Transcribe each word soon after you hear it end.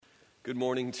Good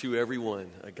morning to everyone.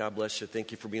 God bless you.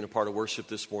 Thank you for being a part of worship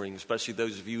this morning, especially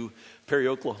those of you, Perry,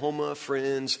 Oklahoma,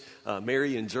 friends,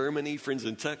 Mary in Germany, friends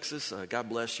in Texas. God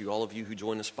bless you, all of you who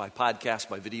join us by podcast,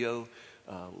 by video.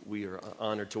 We are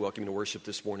honored to welcome you to worship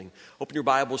this morning. Open your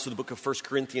Bibles to the book of 1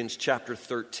 Corinthians chapter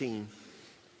 13.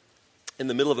 In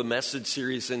the middle of a message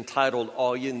series entitled,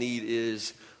 All You Need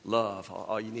Is Love.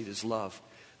 All you need is love.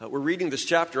 We're reading this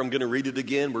chapter. I'm going to read it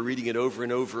again. We're reading it over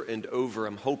and over and over.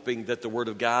 I'm hoping that the Word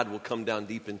of God will come down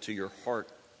deep into your heart.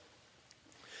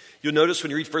 You'll notice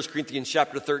when you read 1 Corinthians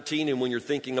chapter 13 and when you're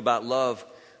thinking about love,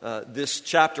 this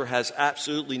chapter has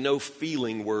absolutely no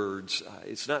feeling words.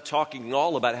 It's not talking at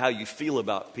all about how you feel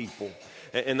about people.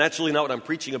 And that's really not what I'm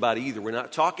preaching about either. We're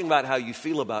not talking about how you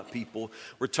feel about people.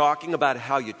 We're talking about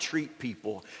how you treat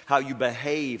people, how you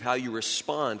behave, how you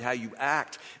respond, how you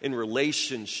act in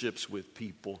relationships with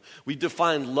people. We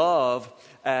define love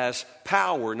as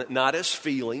power, not as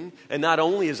feeling, and not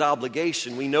only as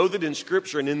obligation. We know that in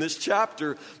Scripture and in this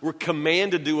chapter, we're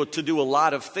commanded to do a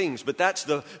lot of things, but that's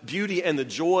the beauty and the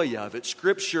joy of it.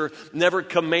 Scripture never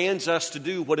commands us to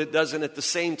do what it doesn't at the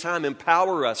same time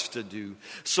empower us to do.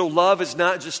 So love is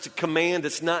not just a command,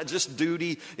 it's not just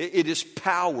duty, it is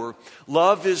power.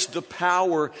 Love is the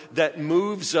power that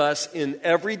moves us in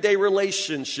everyday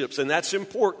relationships, and that's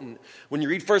important. When you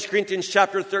read 1 Corinthians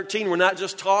chapter 13, we're not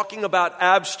just talking about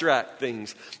abstract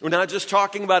things. We're not just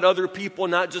talking about other people,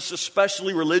 not just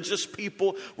especially religious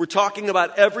people. We're talking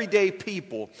about everyday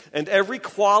people. And every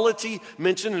quality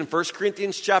mentioned in 1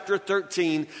 Corinthians chapter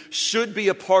 13 should be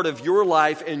a part of your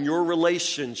life and your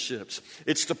relationships.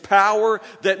 It's the power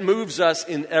that moves us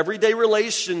in everyday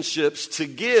relationships to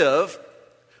give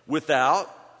without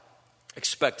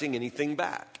expecting anything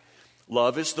back.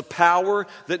 Love is the power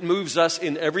that moves us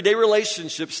in everyday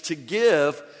relationships to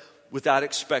give without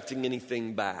expecting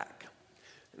anything back.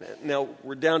 Now,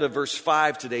 we're down to verse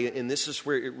 5 today, and this is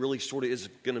where it really sort of is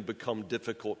going to become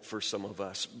difficult for some of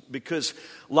us. Because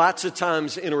lots of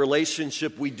times in a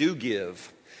relationship, we do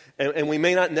give, and we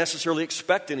may not necessarily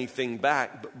expect anything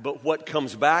back, but what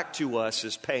comes back to us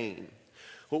is pain.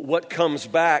 What comes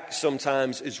back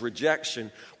sometimes is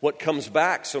rejection. What comes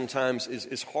back sometimes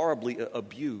is horribly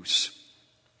abuse.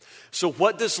 So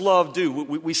what does love do?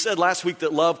 We said last week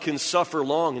that love can suffer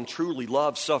long, and truly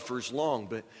love suffers long.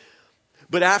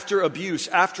 But after abuse,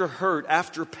 after hurt,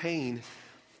 after pain,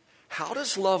 how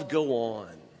does love go on?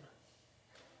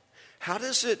 How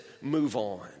does it move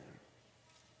on?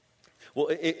 Well,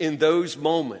 in those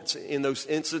moments, in those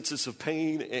instances of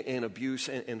pain and abuse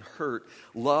and hurt,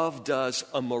 love does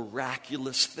a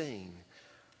miraculous thing.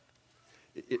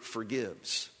 It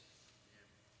forgives.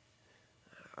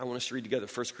 I want us to read together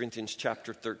 1 Corinthians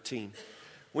chapter 13.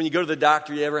 When you go to the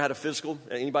doctor, you ever had a physical?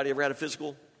 Anybody ever had a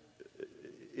physical?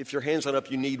 If your hand's not up,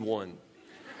 you need one.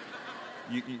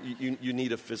 You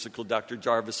need a physical. Dr.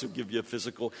 Jarvis will give you a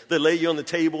physical. They lay you on the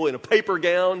table in a paper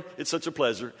gown. It's such a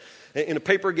pleasure. In a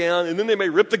paper gown, and then they may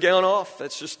rip the gown off.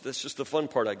 That's just the fun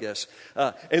part, I guess.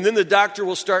 And then the doctor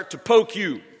will start to poke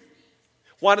you.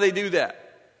 Why do they do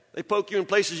that? They poke you in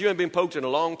places you haven't been poked in a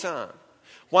long time.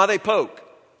 Why they poke?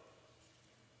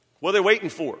 What are they waiting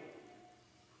for?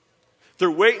 They're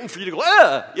waiting for you to go,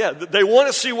 yeah, they want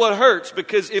to see what hurts,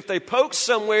 because if they poke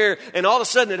somewhere and all of a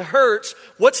sudden it hurts,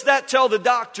 what's that tell the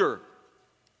doctor?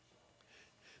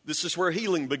 This is where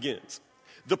healing begins.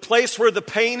 The place where the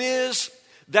pain is,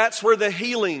 that's where the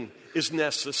healing is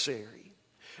necessary.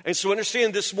 And so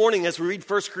understand this morning as we read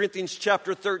 1 Corinthians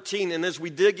chapter 13, and as we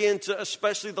dig into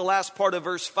especially the last part of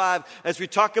verse 5, as we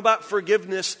talk about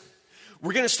forgiveness,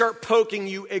 we're going to start poking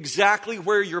you exactly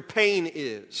where your pain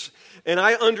is. And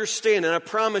I understand, and I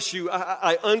promise you,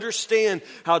 I understand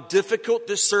how difficult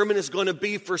this sermon is going to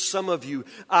be for some of you.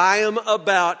 I am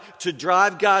about to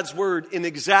drive God's word in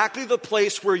exactly the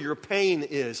place where your pain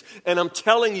is. And I'm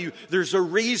telling you, there's a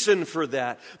reason for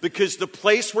that. Because the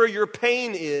place where your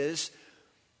pain is,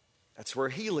 that's where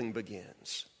healing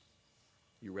begins.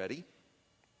 You ready?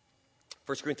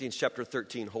 1 Corinthians chapter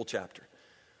 13, whole chapter.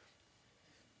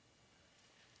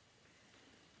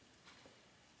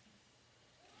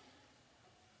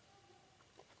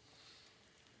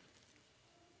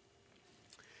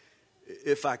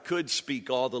 If I could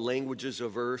speak all the languages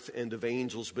of earth and of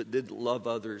angels, but didn't love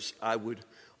others, I would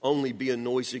only be a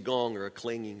noisy gong or a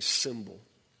clanging cymbal.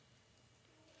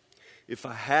 If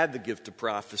I had the gift of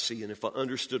prophecy, and if I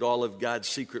understood all of God's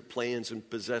secret plans and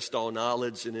possessed all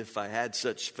knowledge, and if I had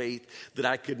such faith that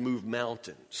I could move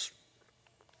mountains,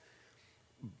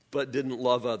 but didn't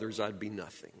love others, I'd be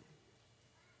nothing.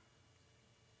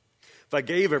 If I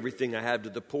gave everything I had to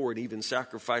the poor and even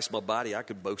sacrificed my body, I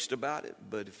could boast about it.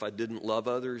 But if I didn't love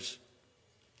others,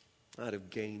 I'd have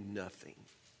gained nothing.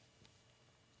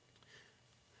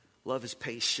 Love is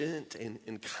patient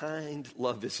and kind.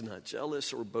 Love is not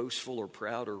jealous or boastful or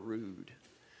proud or rude.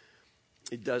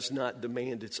 It does not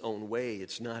demand its own way.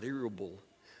 It's not irritable.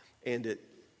 And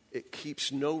it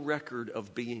keeps no record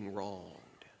of being wronged.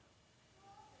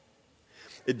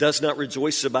 It does not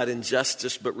rejoice about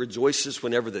injustice, but rejoices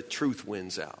whenever the truth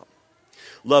wins out.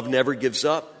 Love never gives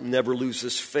up, never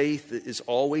loses faith. It is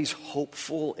always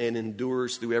hopeful and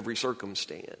endures through every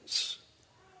circumstance.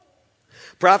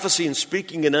 Prophecy and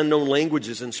speaking in unknown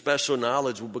languages and special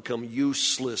knowledge will become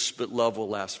useless, but love will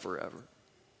last forever.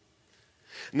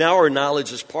 Now our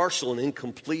knowledge is partial and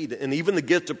incomplete, and even the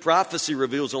gift of prophecy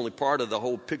reveals only part of the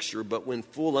whole picture. But when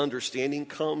full understanding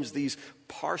comes, these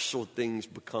partial things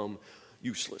become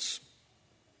useless.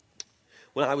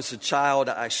 When I was a child,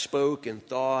 I spoke and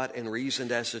thought and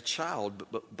reasoned as a child.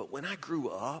 But when I grew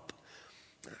up,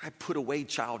 I put away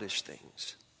childish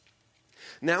things.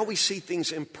 Now we see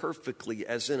things imperfectly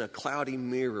as in a cloudy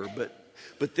mirror,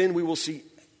 but then we will see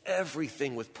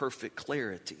everything with perfect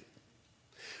clarity.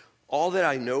 All that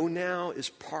I know now is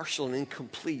partial and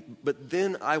incomplete, but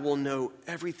then I will know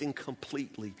everything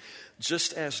completely,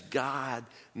 just as God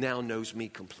now knows me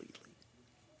completely.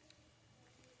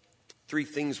 3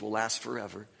 things will last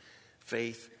forever: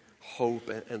 faith, hope,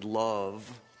 and love.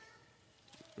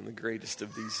 And the greatest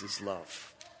of these is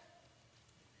love.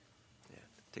 Yeah,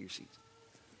 take your seats.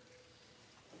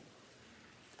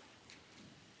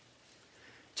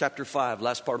 Chapter 5,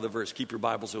 last part of the verse. Keep your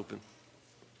Bibles open.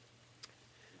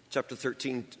 Chapter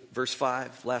 13, verse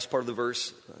 5, last part of the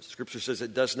verse. Scripture says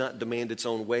it does not demand its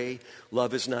own way.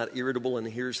 Love is not irritable. And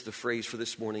here's the phrase for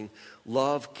this morning: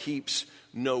 love keeps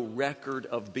no record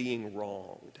of being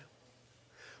wronged.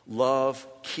 Love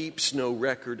keeps no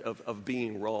record of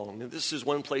being wronged. And this is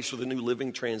one place where the New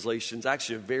Living Translation is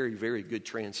actually a very, very good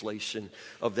translation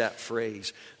of that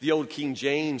phrase. The old King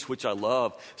James, which I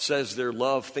love, says there,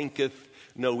 love thinketh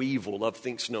no evil. Love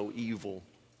thinks no evil.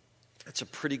 That's a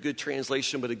pretty good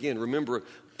translation, but again, remember,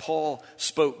 Paul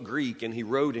spoke Greek and he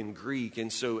wrote in Greek.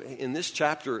 And so in this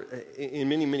chapter, in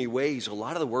many, many ways, a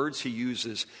lot of the words he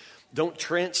uses don't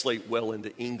translate well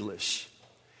into English.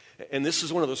 And this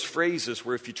is one of those phrases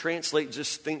where if you translate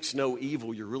just thinks no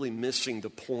evil, you're really missing the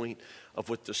point of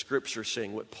what the Scripture is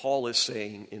saying, what Paul is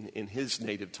saying in his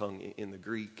native tongue, in the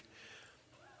Greek.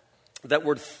 That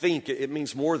word think, it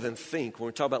means more than think. When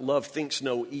we talk about love thinks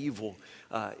no evil,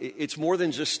 it's more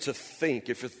than just to think.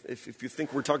 If you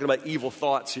think we're talking about evil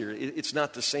thoughts here, it's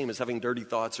not the same as having dirty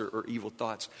thoughts or evil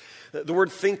thoughts. The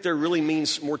word think there really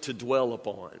means more to dwell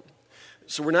upon.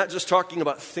 So we're not just talking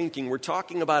about thinking, we're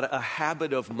talking about a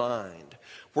habit of mind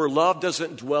where love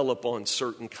doesn't dwell upon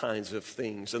certain kinds of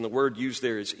things. And the word used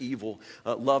there is evil.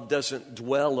 Love doesn't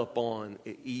dwell upon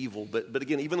evil. But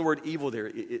again, even the word evil there,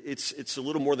 it's a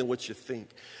little more than what you think.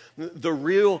 The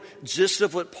real gist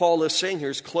of what Paul is saying here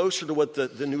is closer to what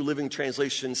the New Living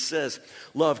Translation says.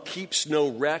 Love keeps no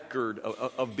record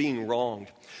of being wronged.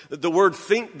 The word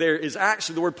think there is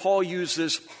actually the word Paul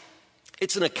uses.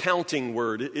 It's an accounting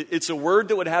word. It's a word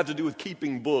that would have to do with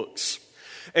keeping books.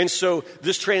 And so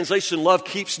this translation, love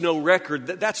keeps no record,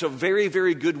 that's a very,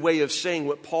 very good way of saying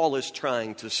what Paul is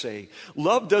trying to say.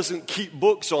 Love doesn't keep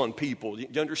books on people.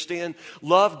 You understand?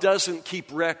 Love doesn't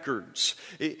keep records.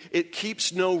 It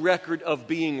keeps no record of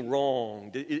being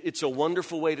wronged. It's a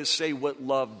wonderful way to say what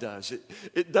love does.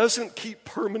 It doesn't keep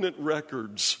permanent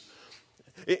records.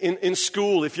 In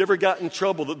school, if you ever got in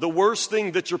trouble, the worst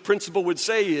thing that your principal would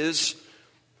say is,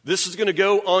 this is going to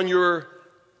go on your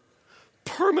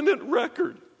permanent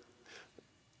record.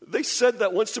 They said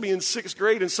that once to me in 6th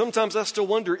grade, and sometimes I still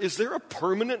wonder, is there a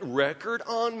permanent record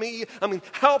on me? I mean,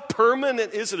 how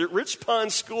permanent is it at Rich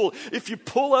Pond School? If you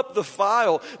pull up the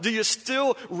file, do you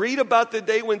still read about the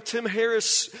day when Tim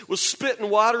Harris was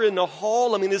spitting water in the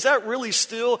hall? I mean, is that really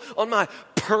still on my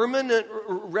permanent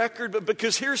record? But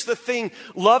because here's the thing,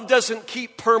 love doesn't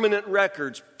keep permanent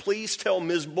records. Please tell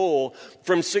Ms. Bull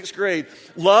from 6th grade,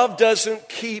 love doesn't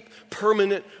keep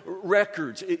permanent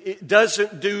records. It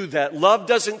doesn't do that. Love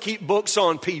doesn't keep books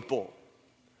on people.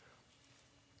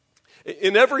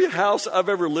 In every house I've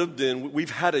ever lived in, we've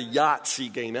had a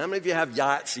Yahtzee game. How many of you have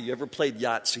Yahtzee? You ever played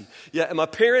Yahtzee? Yeah, at my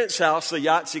parents' house, the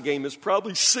Yahtzee game is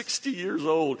probably 60 years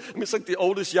old. I mean, it's like the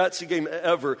oldest Yahtzee game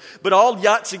ever. But all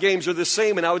Yahtzee games are the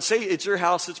same, and I would say at your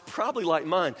house, it's probably like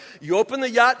mine. You open the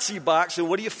Yahtzee box, and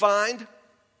what do you find?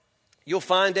 You'll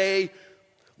find a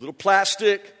little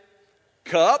plastic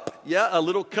cup. Yeah, a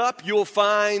little cup. You'll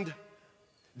find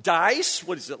dice.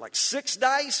 What is it, like 6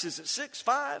 dice? Is it 6,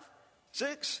 5,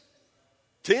 6,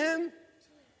 10,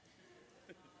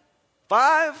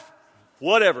 5?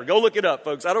 Whatever. Go look it up,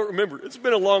 folks. I don't remember. It's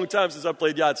been a long time since I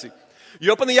played Yahtzee.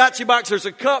 You open the Yahtzee box, there's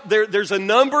a cup, there's a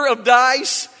number of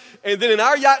dice, and then in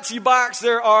our Yahtzee box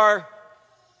there are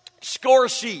score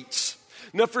sheets.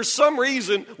 Now, for some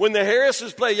reason, when the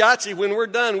Harrises play Yahtzee, when we're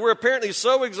done, we're apparently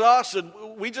so exhausted,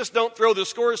 we just don't throw the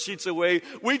score sheets away.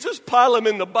 We just pile them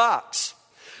in the box.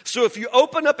 So if you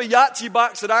open up a Yahtzee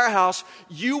box at our house,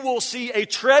 you will see a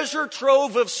treasure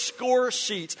trove of score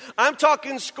sheets. I'm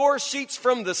talking score sheets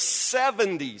from the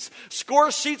 70s. Score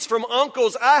sheets from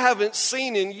uncles I haven't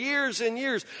seen in years and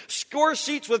years. Score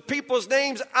sheets with people's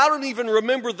names. I don't even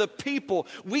remember the people.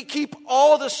 We keep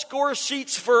all the score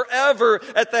sheets forever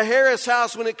at the Harris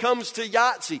house when it comes to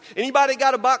Yahtzee. Anybody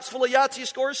got a box full of Yahtzee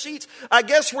score sheets? I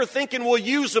guess we're thinking we'll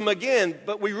use them again,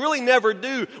 but we really never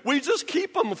do. We just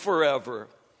keep them forever.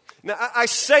 Now, I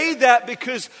say that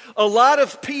because a lot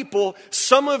of people,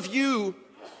 some of you,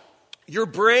 your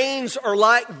brains are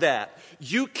like that.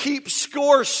 You keep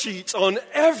score sheets on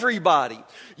everybody.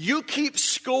 You keep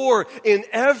score in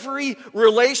every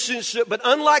relationship. But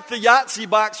unlike the Yahtzee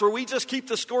box where we just keep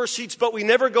the score sheets but we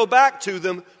never go back to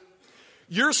them,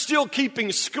 you're still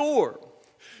keeping score.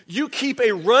 You keep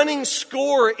a running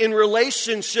score in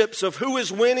relationships of who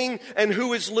is winning and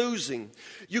who is losing.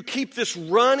 You keep this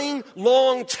running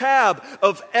long tab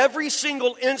of every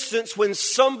single instance when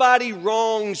somebody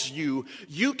wrongs you.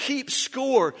 You keep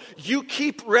score. You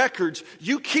keep records.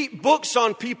 You keep books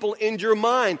on people in your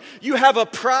mind. You have a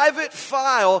private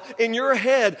file in your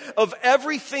head of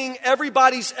everything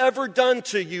everybody's ever done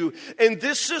to you. And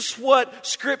this is what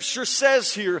Scripture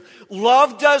says here.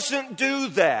 Love doesn't do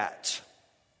that.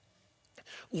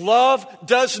 Love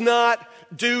does not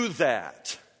do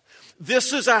that.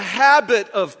 This is a habit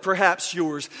of perhaps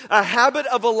yours, a habit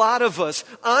of a lot of us.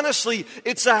 Honestly,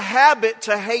 it's a habit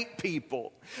to hate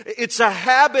people. It's a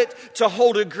habit to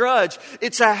hold a grudge.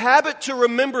 It's a habit to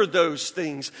remember those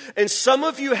things. And some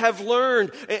of you have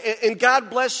learned, and God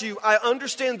bless you, I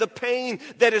understand the pain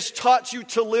that has taught you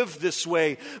to live this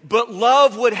way. But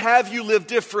love would have you live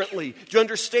differently. Do you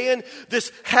understand?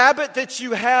 This habit that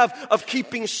you have of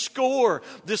keeping score.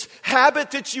 This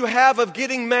habit that you have of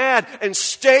getting mad and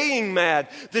staying mad.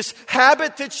 This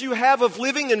habit that you have of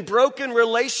living in broken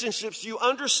relationships. You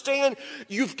understand?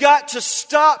 You've got to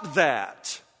stop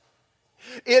that.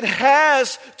 It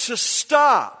has to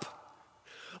stop.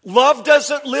 Love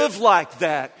doesn't live like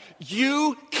that.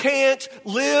 You can't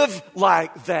live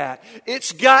like that.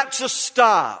 It's got to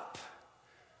stop.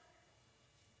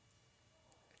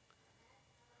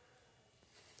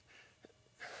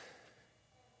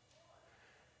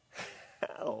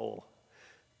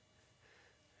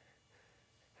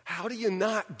 How do you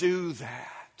not do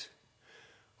that?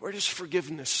 Where does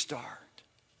forgiveness start?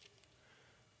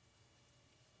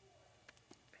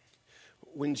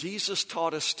 When Jesus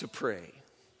taught us to pray,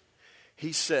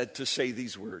 he said to say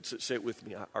these words. Say it with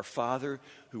me. Our Father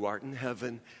who art in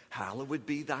heaven, hallowed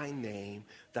be thy name.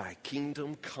 Thy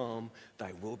kingdom come,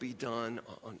 thy will be done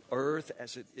on earth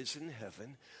as it is in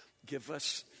heaven. Give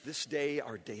us this day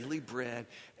our daily bread,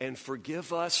 and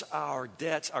forgive us our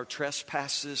debts, our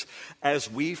trespasses, as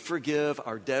we forgive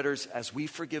our debtors, as we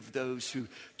forgive those who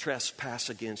trespass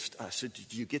against us. So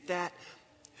did you get that?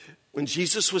 When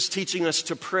Jesus was teaching us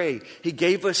to pray, he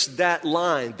gave us that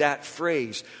line, that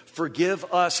phrase, forgive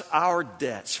us our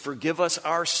debts, forgive us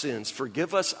our sins,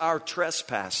 forgive us our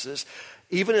trespasses,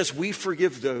 even as we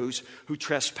forgive those who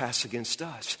trespass against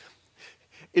us.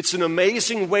 It's an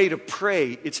amazing way to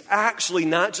pray. It's actually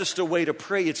not just a way to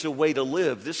pray, it's a way to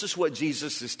live. This is what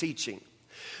Jesus is teaching.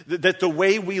 That the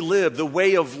way we live, the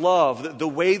way of love, the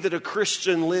way that a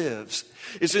Christian lives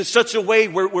is in such a way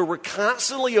where we're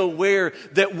constantly aware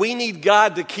that we need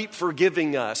God to keep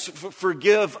forgiving us.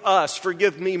 Forgive us,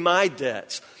 forgive me my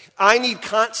debts. I need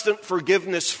constant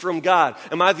forgiveness from God.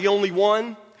 Am I the only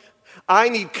one? I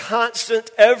need constant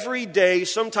every day,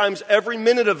 sometimes every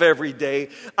minute of every day.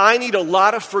 I need a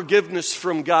lot of forgiveness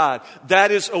from God.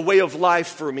 That is a way of life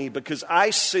for me because I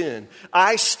sin.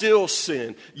 I still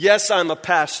sin. Yes, I'm a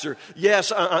pastor.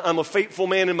 Yes, I'm a faithful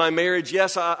man in my marriage.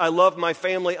 Yes, I love my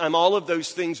family. I'm all of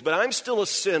those things, but I'm still a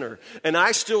sinner and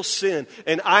I still sin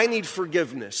and I need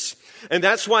forgiveness. And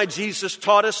that's why Jesus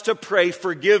taught us to pray,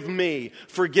 forgive me,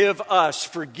 forgive us,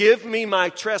 forgive me my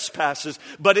trespasses.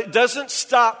 But it doesn't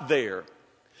stop there.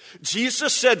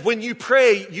 Jesus said when you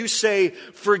pray, you say,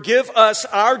 forgive us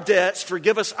our debts,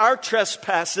 forgive us our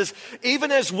trespasses, even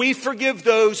as we forgive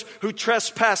those who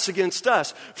trespass against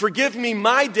us. Forgive me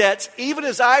my debts, even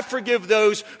as I forgive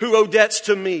those who owe debts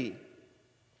to me.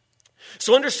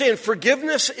 So understand,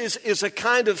 forgiveness is a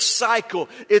kind of cycle.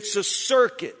 It's a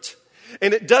circuit.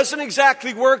 And it doesn't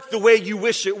exactly work the way you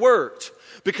wish it worked.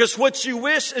 Because what you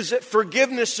wish is that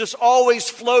forgiveness just always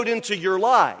flowed into your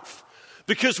life.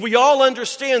 Because we all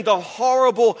understand the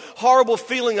horrible, horrible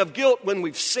feeling of guilt when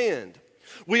we've sinned.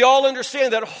 We all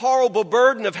understand that horrible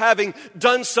burden of having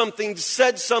done something,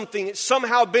 said something,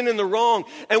 somehow been in the wrong.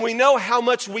 And we know how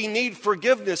much we need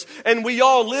forgiveness. And we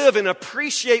all live and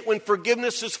appreciate when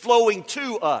forgiveness is flowing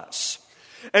to us.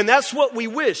 And that's what we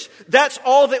wish. That's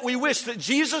all that we wish. That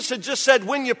Jesus had just said,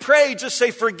 when you pray, just say,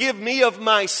 forgive me of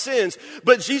my sins.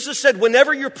 But Jesus said,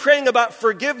 whenever you're praying about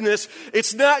forgiveness,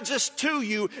 it's not just to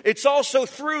you, it's also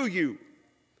through you.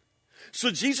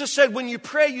 So Jesus said, when you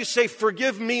pray, you say,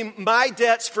 forgive me my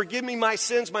debts, forgive me my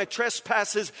sins, my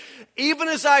trespasses, even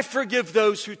as I forgive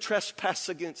those who trespass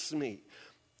against me.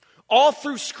 All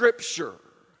through Scripture,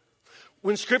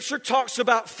 when Scripture talks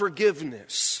about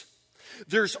forgiveness,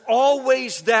 there's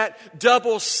always that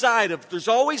double side of, there's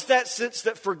always that sense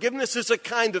that forgiveness is a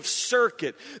kind of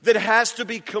circuit that has to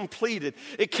be completed.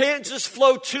 It can't just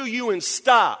flow to you and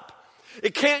stop.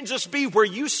 It can't just be where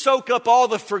you soak up all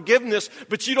the forgiveness,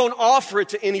 but you don't offer it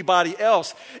to anybody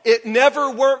else. It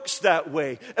never works that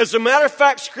way. As a matter of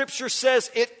fact, Scripture says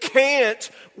it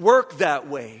can't work that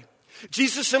way.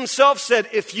 Jesus himself said,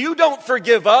 if you don't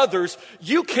forgive others,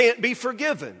 you can't be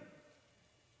forgiven.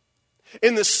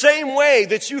 In the same way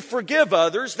that you forgive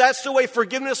others, that's the way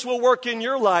forgiveness will work in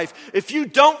your life. If you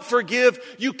don't forgive,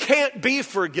 you can't be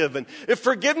forgiven. If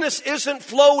forgiveness isn't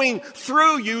flowing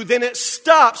through you, then it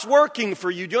stops working for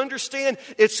you. Do you understand?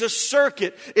 It's a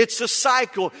circuit. It's a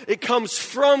cycle. It comes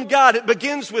from God. It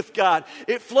begins with God.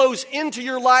 It flows into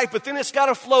your life, but then it's got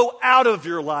to flow out of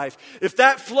your life. If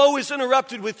that flow is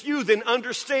interrupted with you, then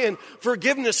understand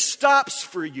forgiveness stops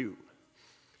for you.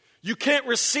 You can't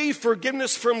receive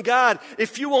forgiveness from God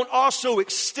if you won't also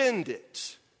extend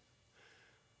it.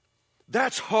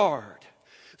 That's hard.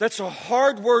 That's a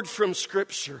hard word from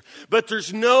Scripture. But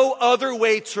there's no other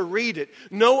way to read it,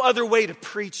 no other way to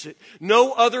preach it,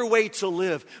 no other way to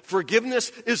live. Forgiveness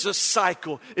is a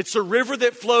cycle. It's a river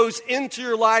that flows into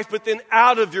your life, but then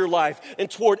out of your life and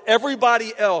toward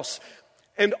everybody else.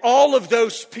 And all of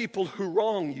those people who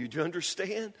wrong you. Do you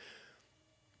understand?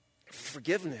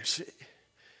 Forgiveness,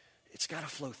 it's got to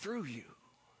flow through you.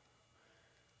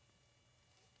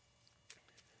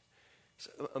 So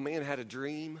a man had a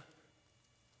dream.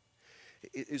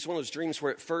 It was one of those dreams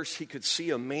where at first he could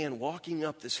see a man walking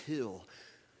up this hill.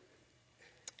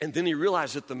 And then he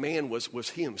realized that the man was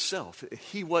he himself.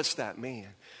 He was that man.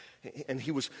 And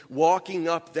he was walking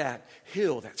up that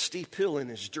hill, that steep hill in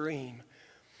his dream.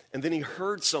 And then he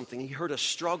heard something. He heard a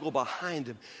struggle behind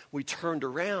him. We turned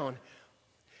around.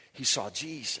 He saw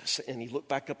Jesus, and he looked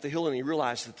back up the hill, and he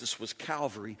realized that this was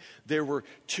Calvary. There were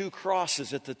two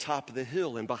crosses at the top of the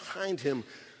hill, and behind him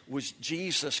was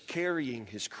Jesus carrying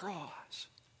his cross.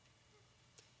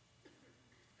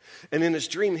 And in his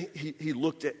dream, he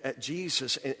looked at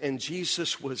Jesus, and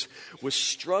Jesus was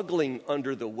struggling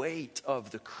under the weight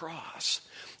of the cross.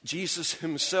 Jesus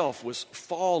himself was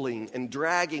falling and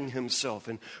dragging himself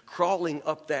and crawling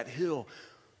up that hill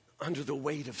under the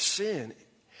weight of sin.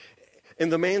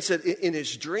 And the man said in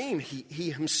his dream, he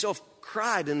himself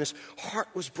cried and his heart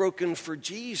was broken for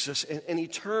Jesus. And he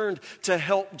turned to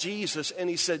help Jesus and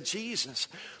he said, Jesus,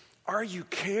 are you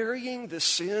carrying the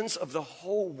sins of the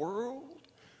whole world?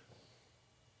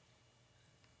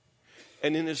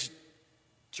 And in his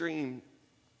dream,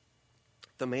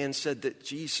 the man said that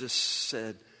Jesus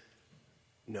said,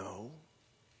 no,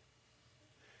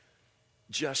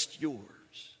 just yours.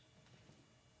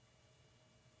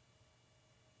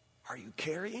 Are you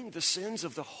carrying the sins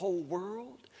of the whole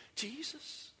world,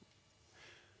 Jesus?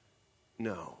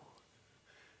 No,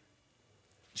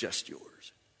 just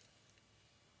yours.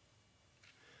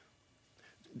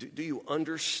 Do you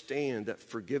understand that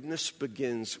forgiveness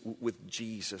begins with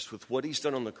Jesus, with what he's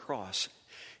done on the cross?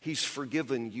 He's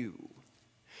forgiven you.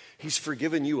 He's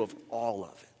forgiven you of all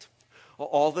of it.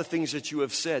 All the things that you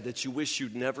have said that you wish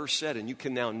you'd never said and you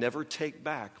can now never take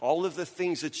back. All of the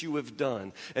things that you have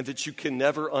done and that you can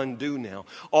never undo now.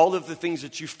 All of the things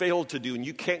that you failed to do and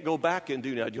you can't go back and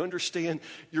do now. Do you understand?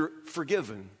 You're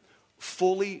forgiven.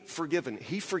 Fully forgiven.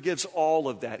 He forgives all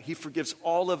of that. He forgives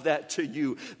all of that to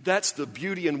you. That's the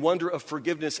beauty and wonder of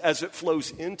forgiveness as it flows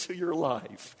into your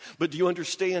life. But do you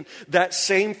understand that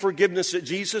same forgiveness that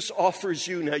Jesus offers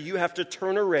you, now you have to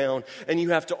turn around and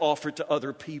you have to offer it to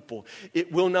other people.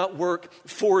 It will not work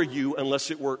for you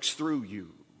unless it works through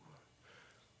you.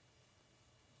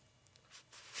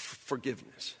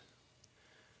 Forgiveness.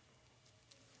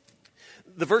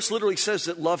 The verse literally says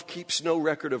that love keeps no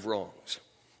record of wrongs.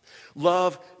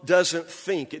 Love doesn't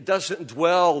think. It doesn't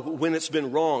dwell when it's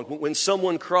been wronged. When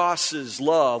someone crosses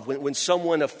love, when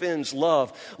someone offends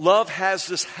love, love has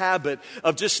this habit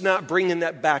of just not bringing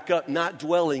that back up, not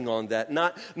dwelling on that,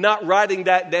 not writing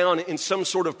that down in some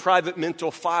sort of private mental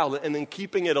file and then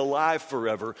keeping it alive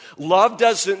forever. Love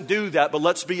doesn't do that, but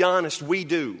let's be honest, we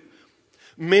do.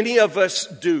 Many of us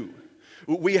do.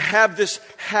 We have this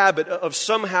habit of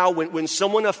somehow when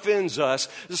someone offends us,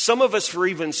 some of us for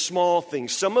even small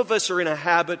things, some of us are in a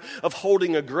habit of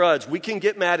holding a grudge. We can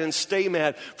get mad and stay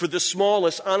mad for the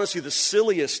smallest, honestly, the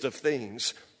silliest of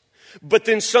things. But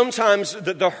then sometimes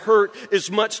the hurt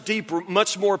is much deeper,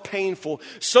 much more painful.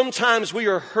 Sometimes we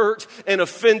are hurt and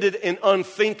offended in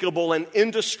unthinkable and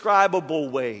indescribable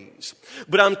ways.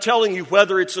 But I'm telling you,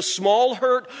 whether it's a small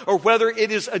hurt or whether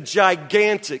it is a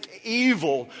gigantic,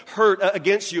 evil hurt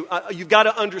against you, you've got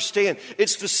to understand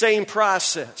it's the same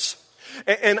process.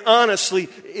 And honestly,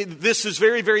 this is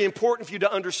very, very important for you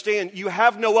to understand. You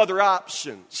have no other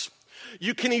options.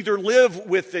 You can either live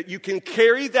with it, you can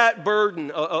carry that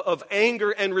burden of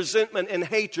anger and resentment and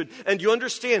hatred, and you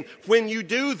understand when you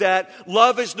do that,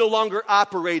 love is no longer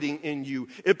operating in you.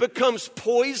 It becomes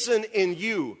poison in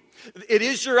you. It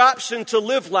is your option to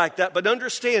live like that, but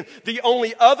understand the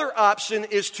only other option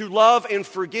is to love and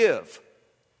forgive.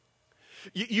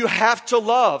 You have to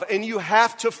love and you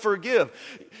have to forgive.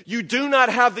 You do not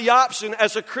have the option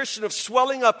as a Christian of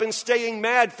swelling up and staying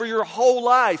mad for your whole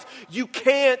life. You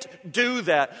can't do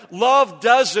that. Love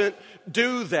doesn't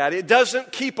do that. It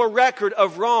doesn't keep a record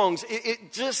of wrongs.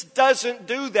 It just doesn't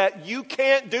do that. You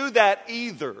can't do that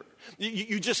either.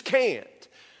 You just can't.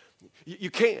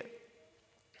 You can't.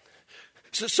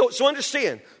 So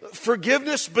understand,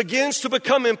 forgiveness begins to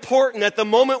become important at the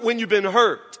moment when you've been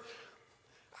hurt.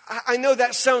 I know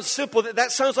that sounds simple.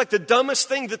 That sounds like the dumbest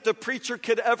thing that the preacher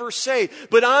could ever say.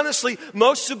 But honestly,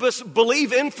 most of us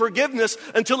believe in forgiveness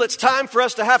until it's time for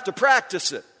us to have to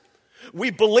practice it. We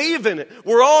believe in it.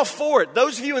 We're all for it.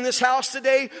 Those of you in this house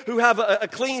today who have a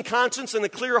clean conscience and a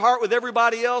clear heart with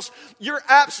everybody else, you're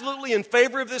absolutely in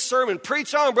favor of this sermon.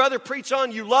 Preach on, brother, preach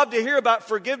on. You love to hear about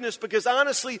forgiveness because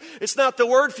honestly, it's not the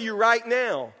word for you right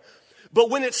now. But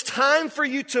when it's time for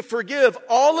you to forgive,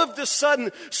 all of the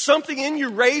sudden, something in you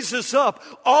raises up.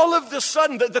 All of the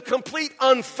sudden, the complete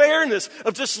unfairness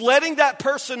of just letting that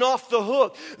person off the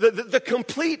hook, the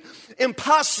complete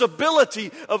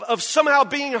impossibility of somehow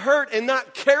being hurt and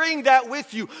not carrying that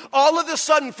with you, all of a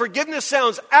sudden, forgiveness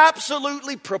sounds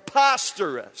absolutely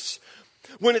preposterous.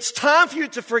 When it's time for you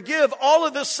to forgive, all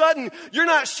of a sudden, you're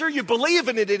not sure you believe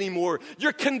in it anymore.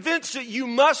 You're convinced that you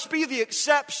must be the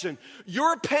exception.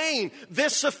 Your pain,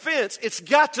 this offense, it's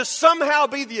got to somehow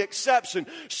be the exception.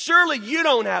 Surely you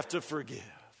don't have to forgive.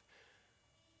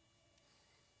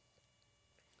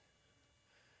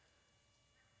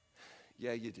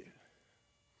 Yeah, you do.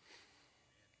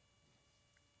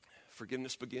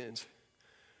 Forgiveness begins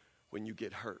when you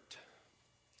get hurt.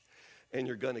 And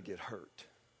you're going to get hurt.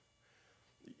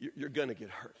 You're going to get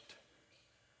hurt.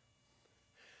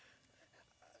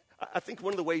 I think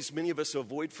one of the ways many of us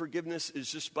avoid forgiveness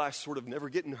is just by sort of never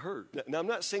getting hurt. Now, I'm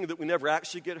not saying that we never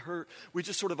actually get hurt. We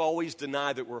just sort of always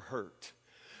deny that we're hurt.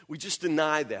 We just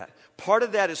deny that. Part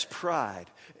of that is pride.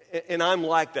 And I'm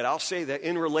like that. I'll say that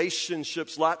in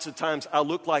relationships, lots of times I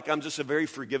look like I'm just a very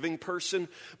forgiving person.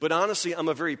 But honestly, I'm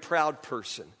a very proud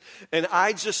person. And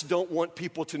I just don't want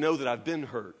people to know that I've been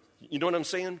hurt. You know what I'm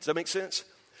saying? Does that make sense?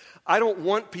 I don't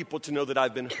want people to know that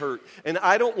I've been hurt. And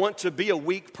I don't want to be a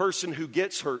weak person who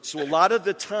gets hurt. So a lot of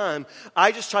the time,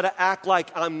 I just try to act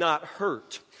like I'm not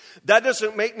hurt. That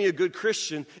doesn't make me a good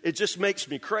Christian. It just makes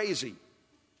me crazy. Do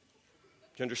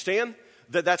you understand?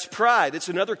 That's pride. It's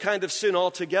another kind of sin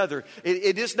altogether.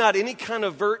 It is not any kind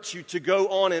of virtue to go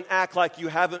on and act like you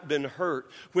haven't been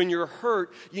hurt. When you're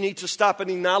hurt, you need to stop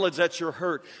and acknowledge that you're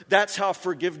hurt. That's how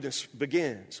forgiveness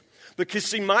begins. Because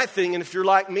see, my thing, and if you're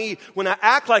like me, when I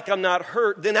act like I'm not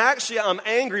hurt, then actually I'm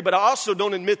angry, but I also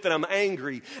don't admit that I'm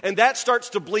angry. And that starts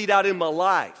to bleed out in my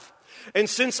life. And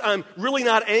since I'm really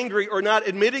not angry or not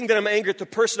admitting that I'm angry at the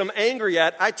person I'm angry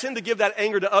at, I tend to give that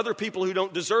anger to other people who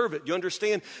don't deserve it. You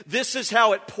understand? This is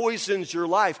how it poisons your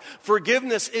life.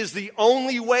 Forgiveness is the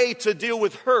only way to deal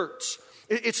with hurts.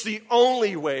 It's the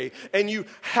only way. And you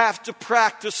have to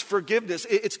practice forgiveness.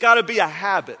 It's got to be a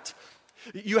habit.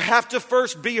 You have to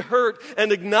first be hurt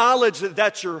and acknowledge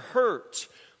that you're hurt.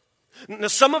 Now,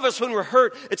 some of us, when we're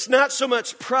hurt, it's not so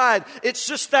much pride. It's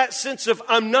just that sense of,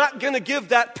 I'm not going to give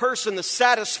that person the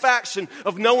satisfaction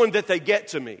of knowing that they get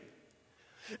to me.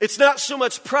 It's not so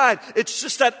much pride. It's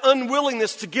just that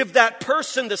unwillingness to give that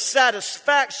person the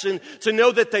satisfaction to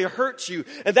know that they hurt you.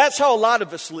 And that's how a lot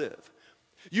of us live.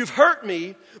 You've hurt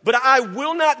me, but I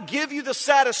will not give you the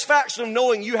satisfaction of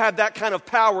knowing you have that kind of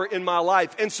power in my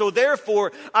life. And so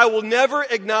therefore, I will never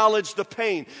acknowledge the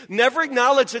pain, never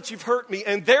acknowledge that you've hurt me,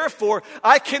 and therefore,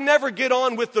 I can never get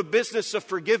on with the business of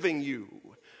forgiving you.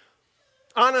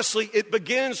 Honestly, it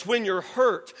begins when you're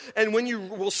hurt and when you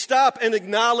will stop and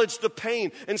acknowledge the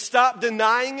pain and stop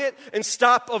denying it and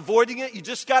stop avoiding it. You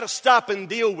just got to stop and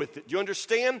deal with it. Do you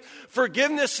understand?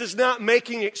 Forgiveness is not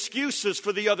making excuses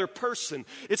for the other person.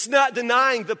 It's not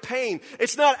denying the pain.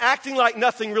 It's not acting like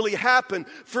nothing really happened.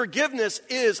 Forgiveness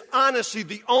is honestly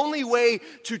the only way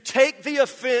to take the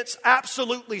offense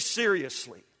absolutely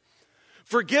seriously.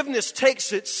 Forgiveness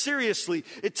takes it seriously.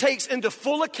 It takes into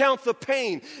full account the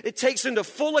pain. It takes into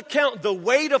full account the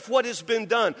weight of what has been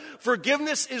done.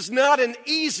 Forgiveness is not an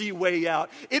easy way out.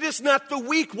 It is not the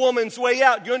weak woman's way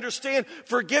out. You understand?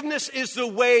 Forgiveness is the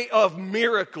way of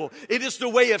miracle. It is the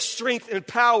way of strength and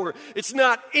power. It's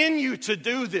not in you to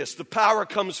do this. The power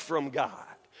comes from God.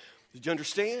 Did you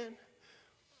understand?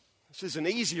 This isn't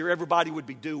easy or everybody would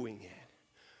be doing it.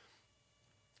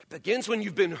 It begins when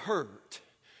you've been hurt.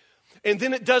 And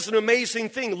then it does an amazing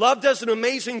thing. Love does an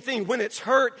amazing thing. When it's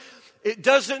hurt, it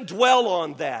doesn't dwell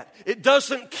on that. It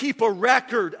doesn't keep a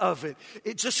record of it.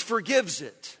 It just forgives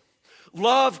it.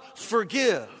 Love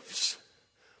forgives.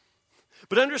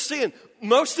 But understand,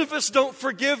 most of us don't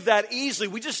forgive that easily.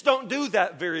 We just don't do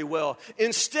that very well.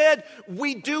 Instead,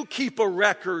 we do keep a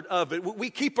record of it. We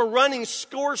keep a running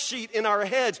score sheet in our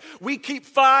heads. We keep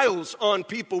files on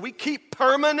people. We keep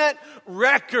permanent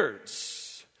records.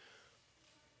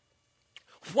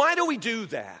 Why do we do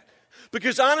that?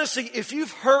 Because honestly, if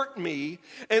you've hurt me,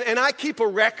 and I keep a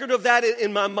record of that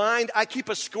in my mind, I keep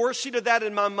a score sheet of that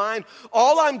in my mind,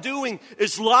 all I'm doing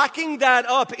is locking that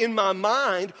up in my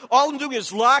mind. All I'm doing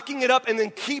is locking it up and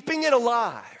then keeping it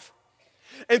alive.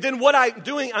 And then what I'm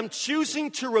doing, I'm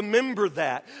choosing to remember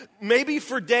that. Maybe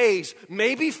for days,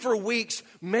 maybe for weeks,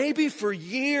 maybe for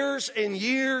years and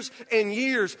years and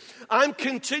years. I'm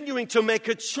continuing to make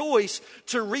a choice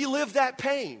to relive that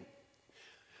pain.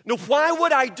 Now, why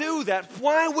would I do that?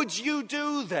 Why would you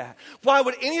do that? Why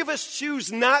would any of us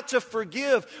choose not to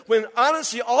forgive when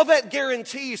honestly all that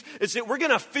guarantees is that we're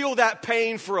going to feel that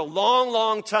pain for a long,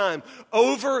 long time,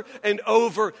 over and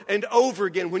over and over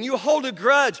again. When you hold a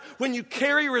grudge, when you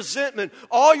carry resentment,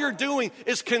 all you're doing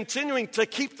is continuing to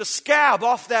keep the scab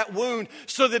off that wound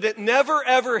so that it never,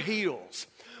 ever heals.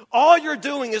 All you're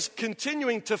doing is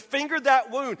continuing to finger that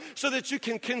wound so that you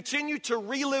can continue to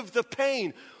relive the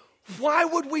pain. Why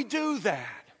would we do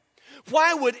that?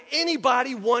 Why would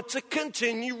anybody want to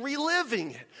continue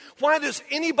reliving it? Why does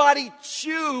anybody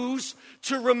choose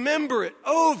to remember it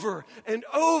over and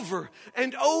over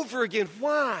and over again?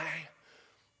 Why?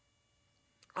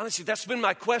 Honestly, that's been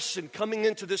my question coming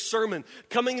into this sermon,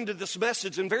 coming into this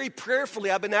message, and very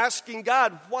prayerfully I've been asking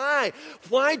God, why?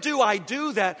 Why do I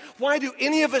do that? Why do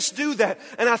any of us do that?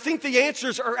 And I think the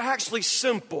answers are actually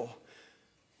simple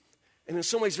and in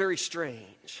some ways very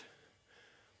strange.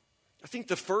 I think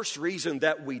the first reason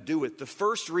that we do it, the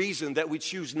first reason that we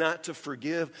choose not to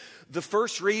forgive, the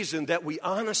first reason that we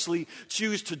honestly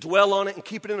choose to dwell on it and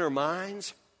keep it in our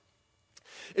minds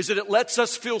is that it lets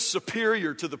us feel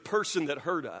superior to the person that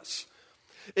hurt us.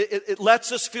 It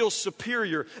lets us feel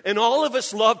superior. And all of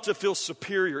us love to feel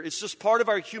superior. It's just part of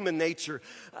our human nature.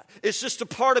 It's just a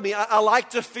part of me. I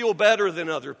like to feel better than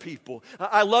other people.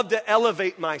 I love to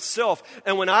elevate myself.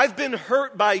 And when I've been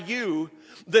hurt by you,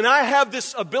 then I have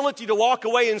this ability to walk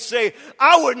away and say,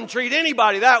 I wouldn't treat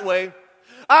anybody that way.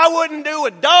 I wouldn't do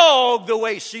a dog the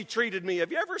way she treated me.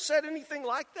 Have you ever said anything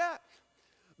like that?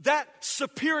 That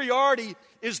superiority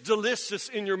is delicious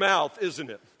in your mouth,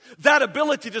 isn't it? That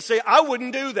ability to say, I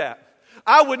wouldn't do that.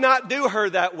 I would not do her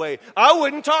that way. I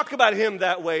wouldn't talk about him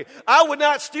that way. I would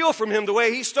not steal from him the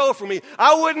way he stole from me.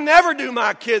 I would never do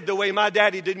my kid the way my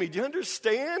daddy did me. Do you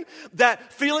understand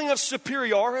that feeling of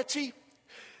superiority?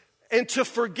 And to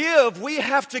forgive, we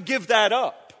have to give that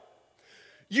up.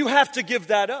 You have to give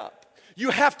that up.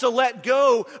 You have to let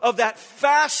go of that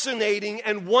fascinating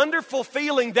and wonderful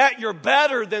feeling that you're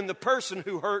better than the person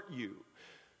who hurt you.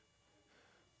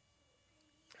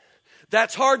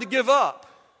 That's hard to give up.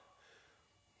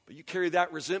 But you carry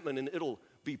that resentment and it'll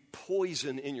be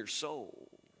poison in your soul.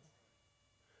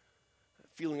 That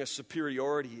feeling of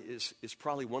superiority is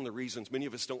probably one of the reasons many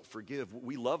of us don't forgive.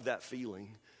 We love that feeling.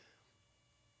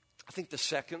 I think the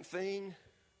second thing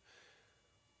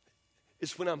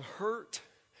is when I'm hurt,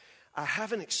 I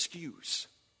have an excuse.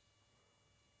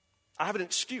 I have an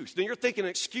excuse. Then you're thinking, an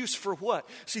excuse for what?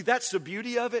 See, that's the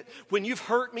beauty of it. When you've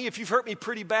hurt me, if you've hurt me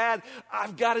pretty bad,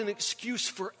 I've got an excuse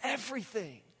for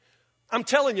everything. I'm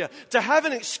telling you, to have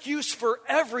an excuse for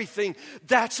everything,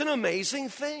 that's an amazing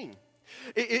thing.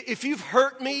 If you've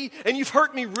hurt me, and you've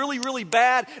hurt me really, really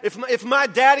bad, if my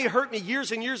daddy hurt me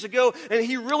years and years ago, and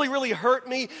he really, really hurt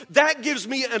me, that gives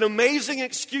me an amazing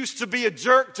excuse to be a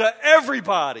jerk to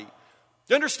everybody.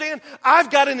 You understand? I've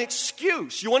got an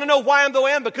excuse. You want to know why I'm the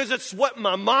way I am? Because it's what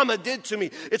my mama did to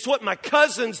me. It's what my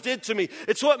cousins did to me.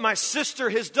 It's what my sister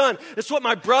has done. It's what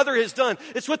my brother has done.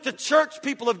 It's what the church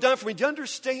people have done for me. Do you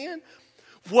understand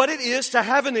what it is to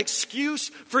have an excuse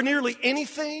for nearly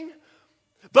anything?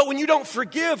 But when you don't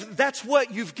forgive, that's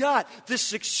what you've got,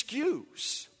 this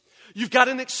excuse. You've got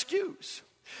an excuse.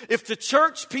 If the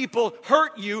church people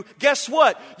hurt you, guess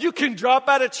what? You can drop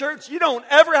out of church. You don't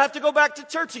ever have to go back to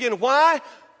church again. Why?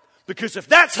 Because if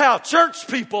that's how church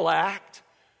people act,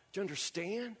 do you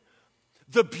understand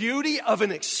the beauty of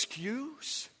an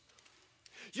excuse?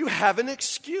 You have an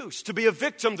excuse to be a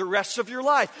victim the rest of your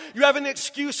life. You have an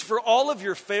excuse for all of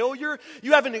your failure.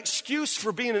 You have an excuse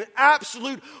for being an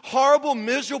absolute horrible,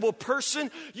 miserable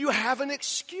person. You have an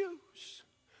excuse.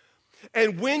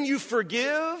 And when you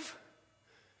forgive,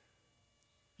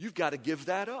 you've got to give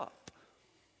that up.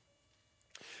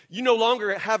 You no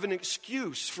longer have an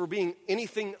excuse for being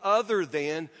anything other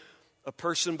than a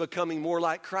person becoming more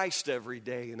like Christ every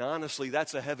day. And honestly,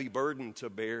 that's a heavy burden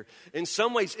to bear. In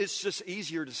some ways, it's just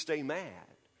easier to stay mad.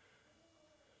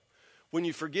 When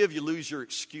you forgive, you lose your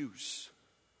excuse.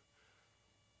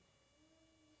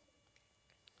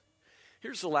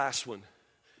 Here's the last one.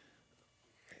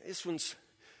 This one's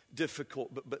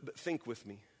difficult, but think with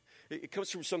me. It comes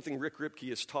from something Rick Ripke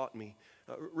has taught me.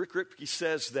 Rick Ripke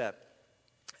says that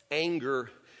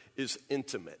anger is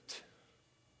intimate.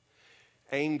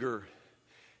 Anger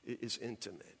is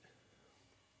intimate.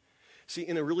 See,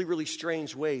 in a really, really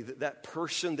strange way, that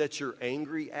person that you're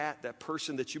angry at, that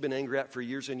person that you've been angry at for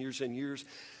years and years and years,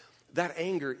 that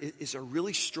anger is a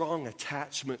really strong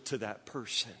attachment to that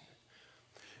person.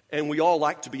 And we all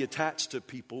like to be attached to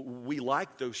people. We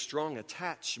like those strong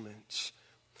attachments.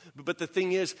 But the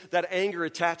thing is, that anger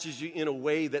attaches you in a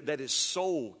way that is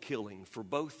soul-killing for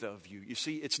both of you. You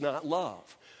see, it's not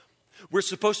love. We're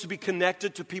supposed to be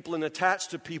connected to people and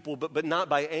attached to people, but not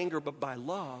by anger, but by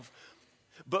love.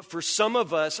 But for some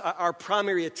of us, our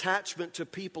primary attachment to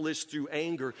people is through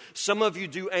anger. Some of you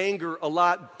do anger a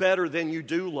lot better than you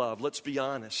do love, let's be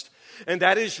honest. And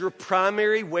that is your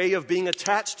primary way of being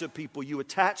attached to people. You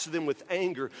attach to them with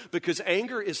anger because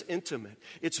anger is intimate.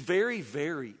 It's very,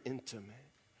 very intimate.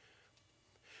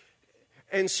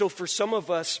 And so for some of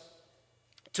us,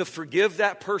 to forgive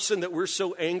that person that we're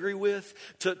so angry with,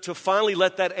 to finally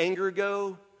let that anger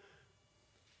go,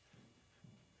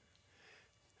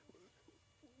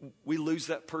 we lose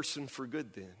that person for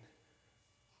good then.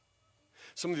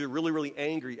 Some of you are really, really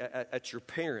angry at your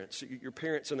parents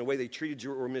and the way they treated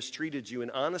you or mistreated you.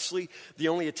 And honestly, the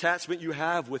only attachment you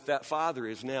have with that father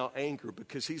is now anger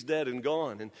because he's dead and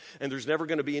gone. And there's never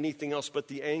going to be anything else but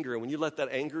the anger. And when you let that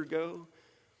anger go,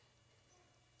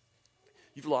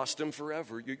 you've lost him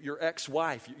forever. Your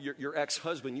ex-wife, your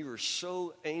ex-husband, you are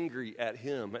so angry at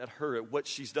him, at her, at what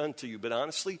she's done to you. But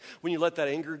honestly, when you let that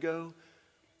anger go,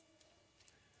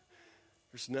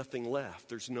 there's nothing left.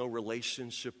 There's no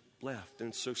relationship left.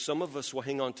 And so some of us will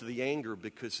hang on to the anger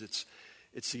because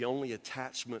it's the only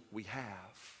attachment we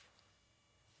have.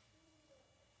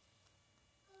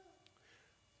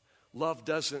 Love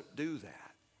doesn't do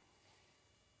that.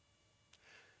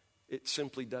 It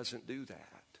simply doesn't do that.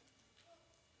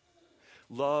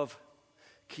 Love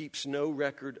keeps no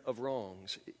record of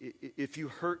wrongs. If you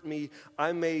hurt me,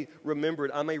 I may remember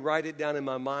it. I may write it down in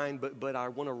my mind, but I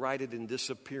want to write it in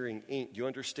disappearing ink. Do you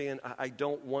understand? I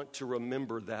don't want to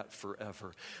remember that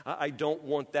forever. I don't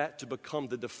want that to become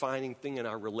the defining thing in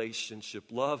our relationship.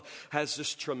 Love has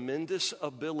this tremendous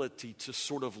ability to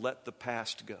sort of let the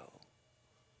past go.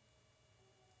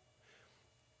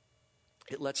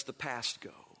 It lets the past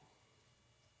go.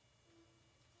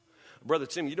 Brother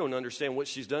Tim, you don't understand what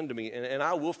she's done to me, and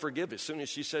I will forgive as soon as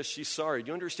she says she's sorry. Do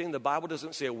you understand the Bible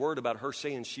doesn't say a word about her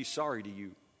saying she's sorry to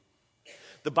you?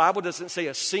 The Bible doesn't say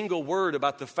a single word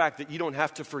about the fact that you don't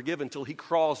have to forgive until he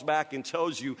crawls back and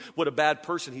tells you what a bad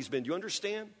person he's been. Do you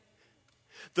understand?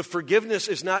 The forgiveness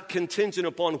is not contingent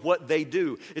upon what they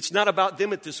do. It's not about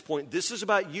them at this point. This is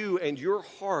about you and your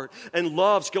heart, and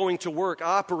love's going to work,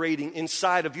 operating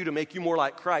inside of you to make you more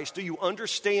like Christ. Do you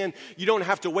understand? You don't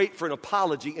have to wait for an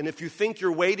apology, and if you think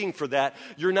you're waiting for that,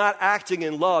 you're not acting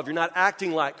in love. You're not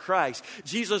acting like Christ.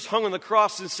 Jesus hung on the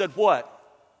cross and said what?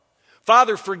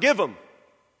 Father, forgive them.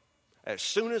 As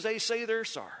soon as they say they're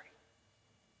sorry.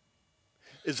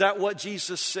 Is that what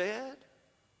Jesus said?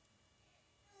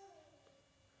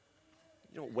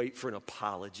 You don't wait for an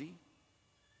apology.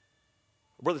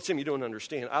 Brother Tim, you don't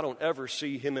understand. I don't ever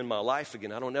see him in my life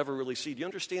again. I don't ever really see. Do you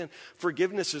understand?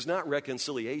 Forgiveness is not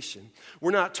reconciliation. We're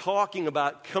not talking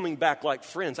about coming back like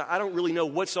friends. I don't really know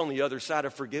what's on the other side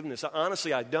of forgiveness.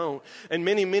 Honestly, I don't. In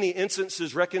many, many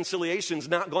instances, reconciliation is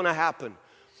not going to happen.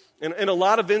 In a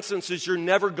lot of instances, you're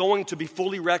never going to be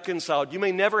fully reconciled. You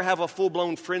may never have a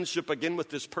full-blown friendship again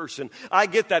with this person. I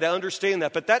get that. I understand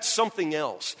that. But that's something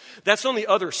else. That's on the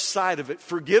other side of it.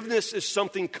 Forgiveness is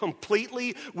something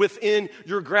completely within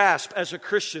your grasp as a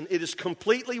Christian. It is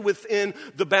completely within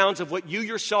the bounds of what you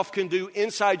yourself can do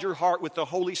inside your heart with the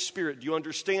Holy Spirit. Do you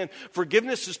understand?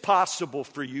 Forgiveness is possible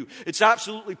for you. It's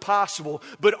absolutely possible,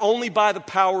 but only by the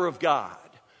power of God.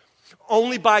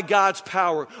 Only by God's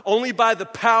power, only by the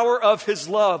power of His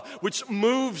love, which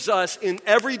moves us in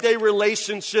everyday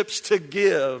relationships to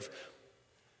give.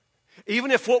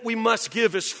 Even if what we must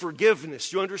give is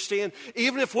forgiveness, you understand?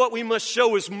 Even if what we must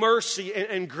show is mercy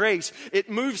and grace, it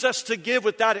moves us to give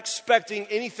without expecting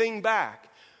anything back.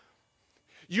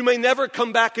 You may never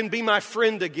come back and be my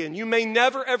friend again. You may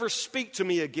never ever speak to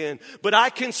me again, but I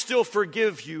can still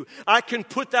forgive you. I can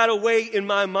put that away in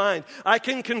my mind. I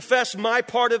can confess my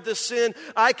part of the sin.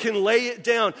 I can lay it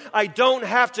down. I don't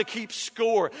have to keep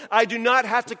score. I do not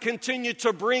have to continue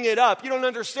to bring it up. You don't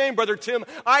understand, Brother Tim.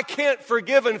 I can't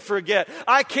forgive and forget.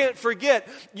 I can't forget.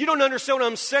 You don't understand what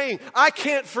I'm saying. I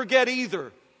can't forget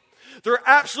either. There are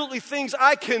absolutely things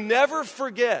I can never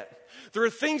forget. There are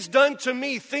things done to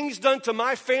me, things done to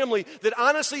my family that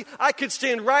honestly I could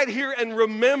stand right here and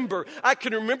remember. I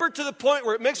can remember to the point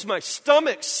where it makes my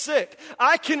stomach sick.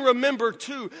 I can remember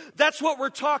too. That's what we're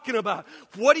talking about.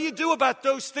 What do you do about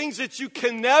those things that you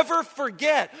can never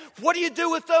forget? What do you do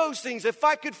with those things? If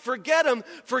I could forget them,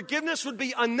 forgiveness would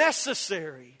be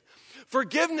unnecessary.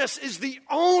 Forgiveness is the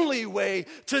only way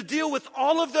to deal with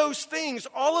all of those things,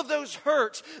 all of those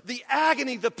hurts, the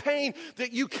agony, the pain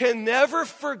that you can never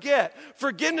forget.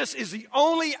 Forgiveness is the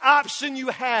only option you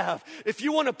have if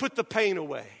you want to put the pain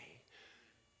away.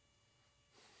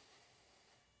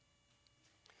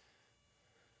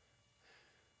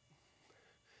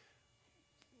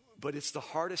 But it's the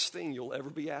hardest thing you'll ever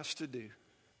be asked to do.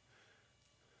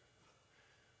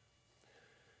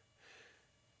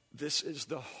 This is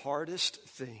the hardest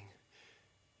thing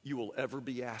you will ever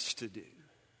be asked to do.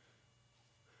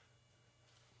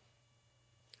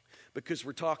 Because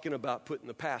we're talking about putting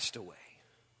the past away.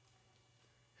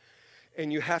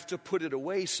 And you have to put it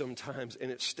away sometimes, and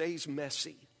it stays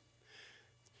messy.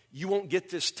 You won't get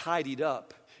this tidied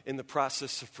up in the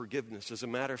process of forgiveness. As a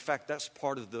matter of fact, that's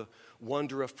part of the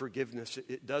wonder of forgiveness.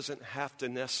 It doesn't have to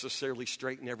necessarily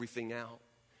straighten everything out.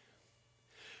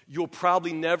 You'll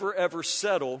probably never ever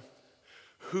settle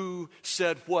who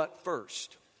said what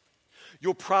first.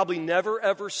 You'll probably never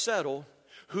ever settle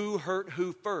who hurt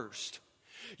who first.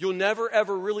 You'll never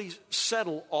ever really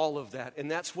settle all of that. And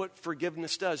that's what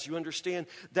forgiveness does. You understand?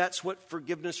 That's what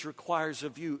forgiveness requires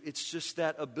of you. It's just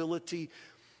that ability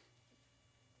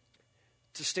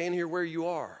to stand here where you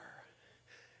are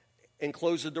and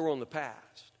close the door on the past.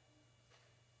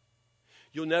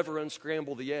 You'll never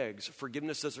unscramble the eggs.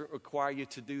 Forgiveness doesn't require you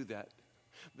to do that.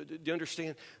 But do you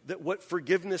understand that what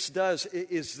forgiveness does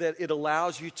is that it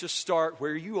allows you to start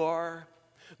where you are,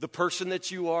 the person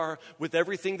that you are, with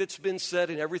everything that's been said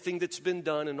and everything that's been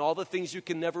done and all the things you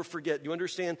can never forget. You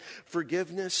understand?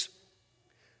 Forgiveness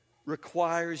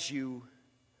requires you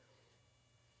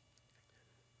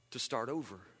to start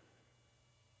over.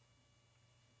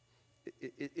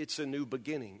 It's a new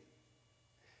beginning.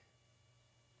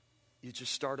 You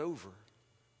just start over.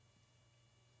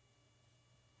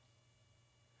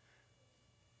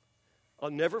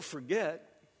 I'll never forget,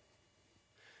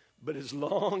 but as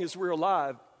long as we're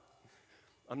alive,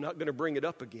 I'm not going to bring it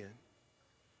up again.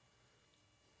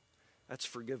 That's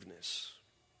forgiveness.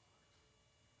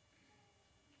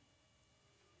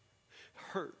 It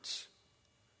hurts.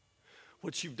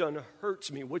 What you've done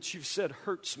hurts me. What you've said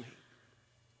hurts me.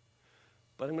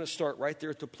 But I'm going to start right there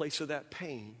at the place of that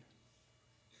pain.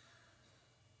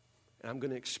 And I'm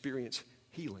going to experience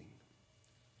healing.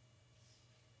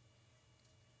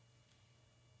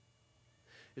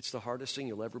 It's the hardest thing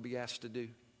you'll ever be asked to do.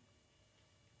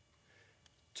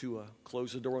 To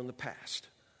close the door on the past.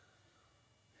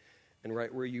 And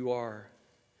right where you are,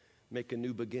 make a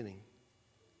new beginning.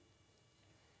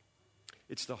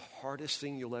 It's the hardest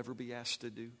thing you'll ever be asked to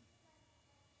do.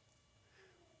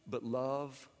 But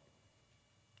love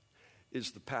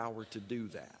is the power to do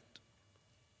that.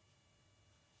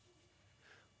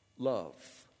 Love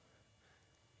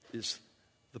is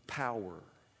the power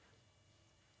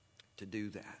to do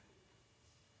that.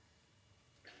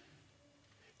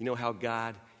 You know how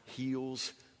God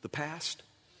heals the past?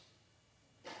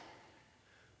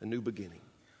 a new beginning.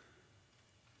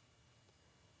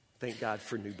 Thank God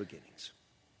for new beginnings.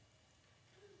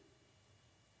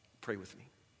 Pray with me.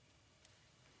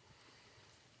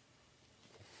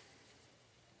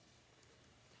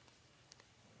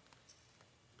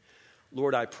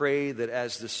 Lord, I pray that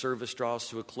as this service draws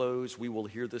to a close, we will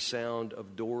hear the sound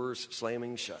of doors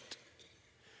slamming shut,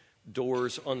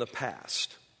 doors on the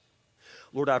past.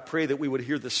 Lord, I pray that we would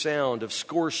hear the sound of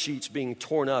score sheets being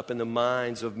torn up in the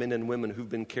minds of men and women who've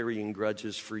been carrying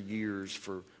grudges for years,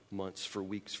 for months, for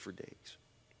weeks, for days.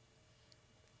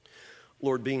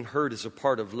 Lord, being hurt is a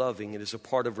part of loving. It is a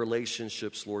part of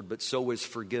relationships, Lord, but so is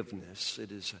forgiveness.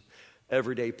 It is an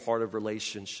everyday part of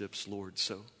relationships, Lord.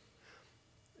 So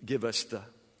give us the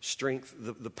strength,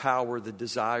 the power, the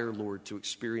desire, Lord, to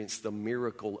experience the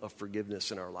miracle of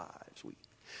forgiveness in our lives.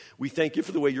 We thank you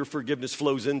for the way your forgiveness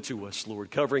flows into us,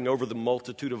 Lord, covering over the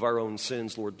multitude of our own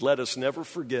sins, Lord. Let us never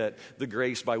forget the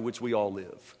grace by which we all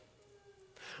live.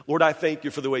 Lord, I thank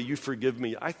you for the way you forgive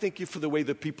me. I thank you for the way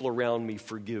the people around me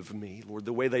forgive me, Lord,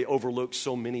 the way they overlook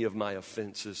so many of my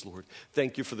offenses, Lord.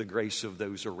 Thank you for the grace of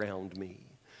those around me.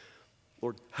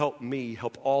 Lord, help me,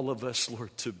 help all of us,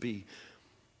 Lord, to be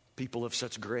people of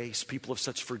such grace, people of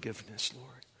such forgiveness,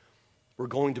 Lord. We're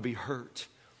going to be hurt,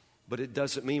 but it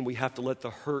doesn't mean we have to let the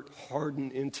hurt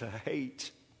harden into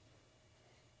hate.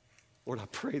 Lord, I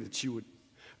pray that you would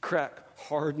crack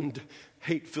hardened,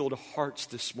 hate-filled hearts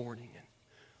this morning and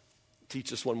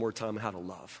teach us one more time how to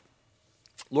love.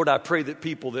 Lord, I pray that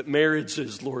people, that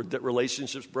marriages, Lord, that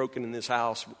relationships broken in this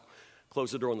house,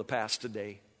 close the door on the past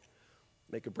today.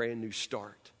 Make a brand new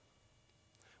start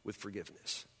with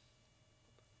forgiveness.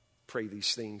 Pray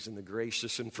these things in the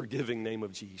gracious and forgiving name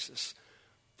of Jesus.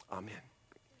 Amen.